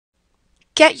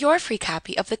Get your free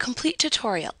copy of the complete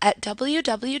tutorial at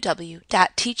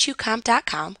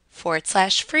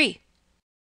www.teachucomp.com/free.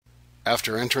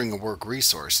 After entering a work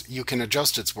resource, you can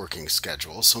adjust its working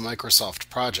schedule so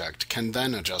Microsoft Project can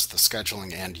then adjust the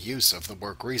scheduling and use of the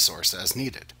work resource as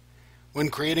needed. When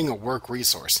creating a work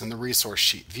resource in the Resource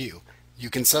Sheet view,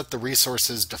 you can set the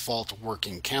resource's default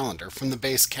working calendar from the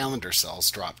Base Calendar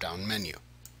Cells drop-down menu.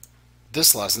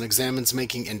 This lesson examines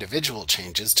making individual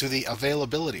changes to the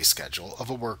availability schedule of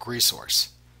a work resource.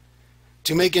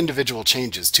 To make individual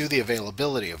changes to the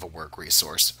availability of a work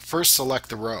resource, first select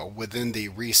the row within the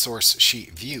Resource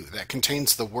Sheet view that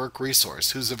contains the work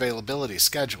resource whose availability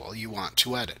schedule you want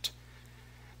to edit.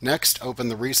 Next, open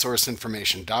the Resource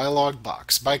Information dialog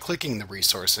box by clicking the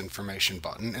Resource Information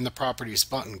button in the Properties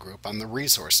button group on the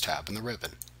Resource tab in the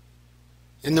ribbon.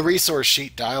 In the Resource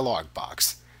Sheet dialog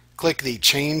box, click the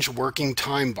Change Working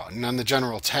Time button on the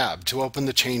General tab to open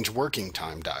the Change Working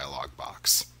Time dialog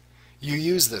box. You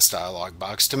use this dialog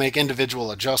box to make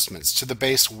individual adjustments to the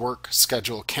base work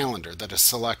schedule calendar that is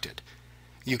selected.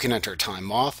 You can enter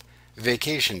time off,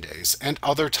 vacation days, and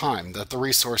other time that the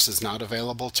resource is not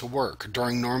available to work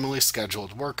during normally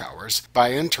scheduled work hours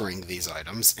by entering these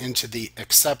items into the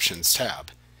Exceptions tab.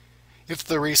 If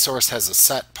the resource has a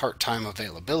set part-time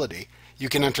availability, you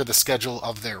can enter the schedule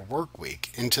of their work week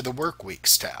into the Work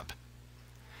Weeks tab.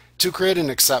 To create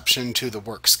an exception to the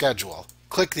work schedule,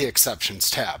 click the Exceptions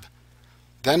tab.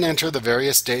 Then enter the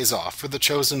various days off for the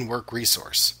chosen work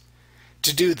resource.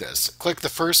 To do this, click the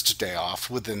first day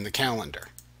off within the calendar.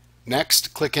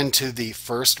 Next, click into the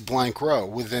first blank row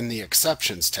within the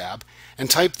Exceptions tab and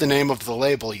type the name of the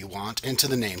label you want into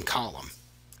the name column.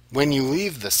 When you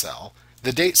leave the cell,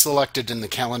 the date selected in the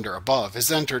calendar above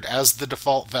is entered as the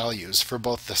default values for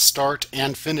both the start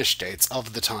and finish dates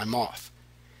of the time off.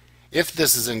 If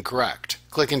this is incorrect,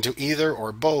 click into either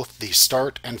or both the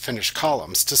start and finish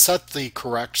columns to set the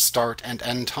correct start and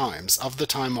end times of the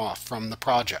time off from the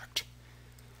project.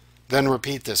 Then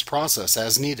repeat this process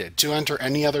as needed to enter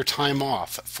any other time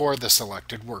off for the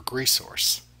selected work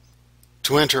resource.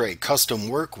 To enter a custom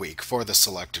work week for the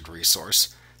selected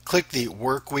resource, click the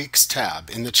Work Weeks tab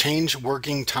in the Change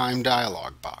Working Time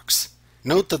dialog box.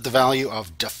 Note that the value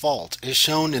of default is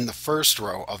shown in the first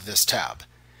row of this tab.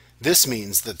 This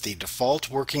means that the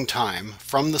default working time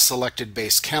from the selected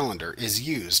base calendar is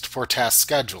used for task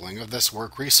scheduling of this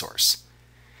work resource.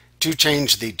 To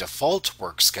change the default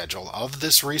work schedule of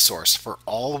this resource for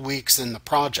all weeks in the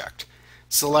project,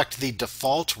 select the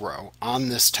default row on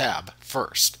this tab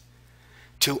first.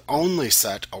 To only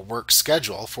set a work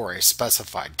schedule for a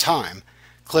specified time,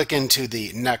 click into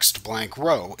the next blank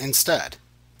row instead.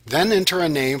 Then enter a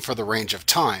name for the range of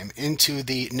time into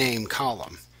the Name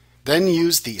column. Then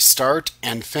use the Start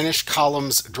and Finish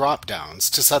columns drop-downs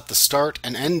to set the start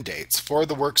and end dates for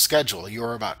the work schedule you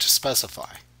are about to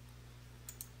specify.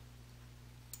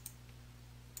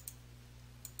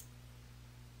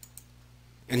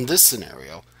 In this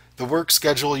scenario, the work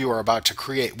schedule you are about to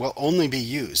create will only be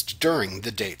used during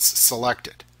the dates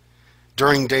selected.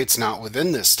 During dates not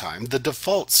within this time, the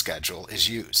default schedule is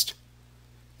used.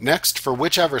 Next, for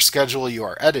whichever schedule you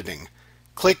are editing,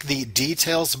 click the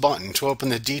Details button to open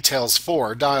the Details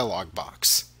For dialog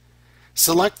box.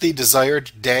 Select the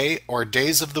desired day or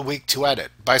days of the week to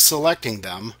edit by selecting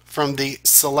them from the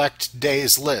Select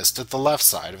Days list at the left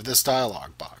side of this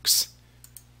dialog box.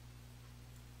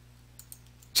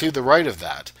 To the right of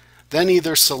that, then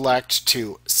either select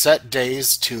to Set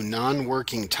Days to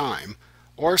Non-Working Time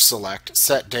or select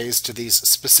Set Days to these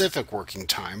specific working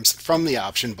times from the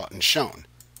option button shown.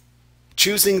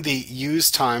 Choosing the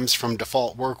Use Times from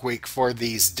Default Workweek for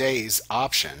these days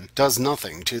option does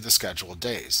nothing to the scheduled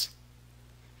days.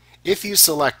 If you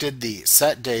selected the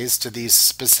Set Days to these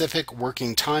specific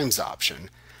working times option,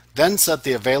 then set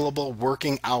the available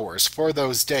working hours for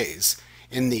those days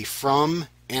in the From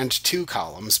and To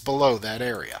columns below that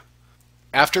area.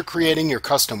 After creating your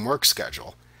custom work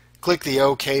schedule, click the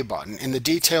OK button in the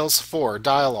Details For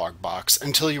dialog box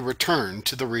until you return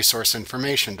to the Resource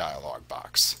Information dialog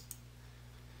box.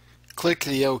 Click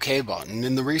the OK button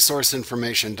in the Resource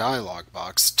Information dialog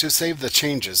box to save the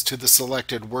changes to the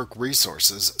selected work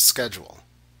resource's schedule.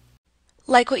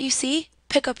 Like what you see?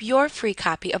 Pick up your free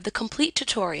copy of the complete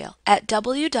tutorial at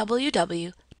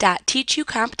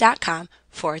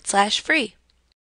www.teachucomp.com/free.